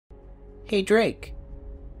Hey Drake.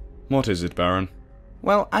 What is it, Baron?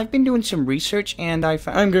 Well, I've been doing some research and I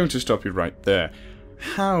found... I'm going to stop you right there.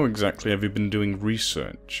 How exactly have you been doing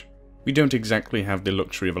research? We don't exactly have the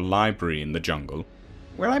luxury of a library in the jungle.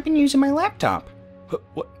 Well, I've been using my laptop.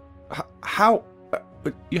 What? How?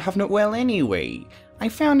 You have no... Well, anyway, I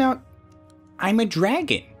found out I'm a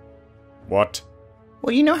dragon. What?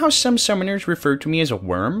 Well, you know how some summoners refer to me as a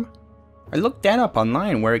worm? I looked that up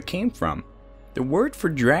online where it came from. The word for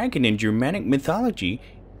dragon in Germanic mythology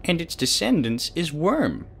and its descendants is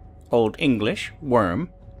worm. Old English, worm.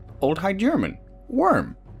 Old High German,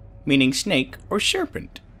 worm, meaning snake or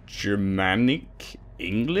serpent. Germanic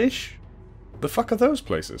English? The fuck are those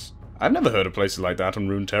places? I've never heard of places like that on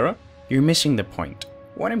Runeterra. You're missing the point.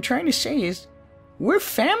 What I'm trying to say is, we're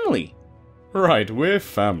family. Right, we're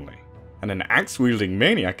family. And an axe-wielding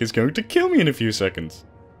maniac is going to kill me in a few seconds.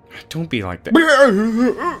 Don't be like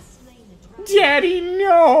that. Daddy,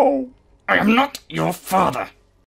 no! I am not your father.